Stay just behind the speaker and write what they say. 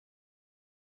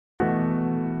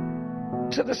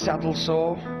To the saddle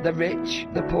sore, the rich,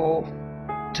 the poor,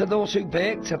 to those who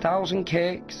baked 1,000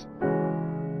 cakes,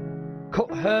 cut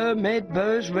hair, made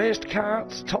burrs, raced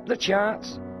carts, topped the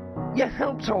charts. You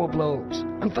helped our blokes,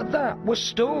 and for that we're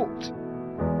stoked.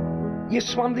 You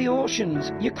swam the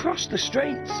oceans, you crossed the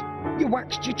straits, you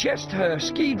waxed your chest hair,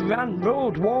 skied, ran,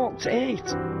 rode, walked,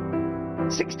 ate.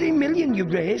 16 million you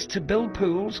raised to build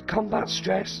pools, combat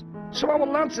stress, so our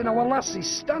lads and our lassies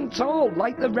stand tall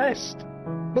like the rest.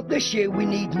 But this year we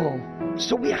need more,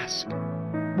 so we ask,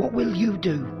 what will you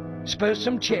do? Spur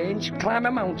some change, climb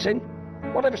a mountain,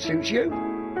 whatever suits you.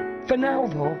 For now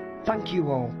though, thank you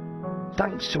all.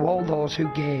 Thanks to all those who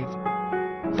gave.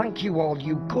 Thank you all,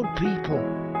 you good people,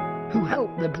 who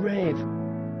helped the brave.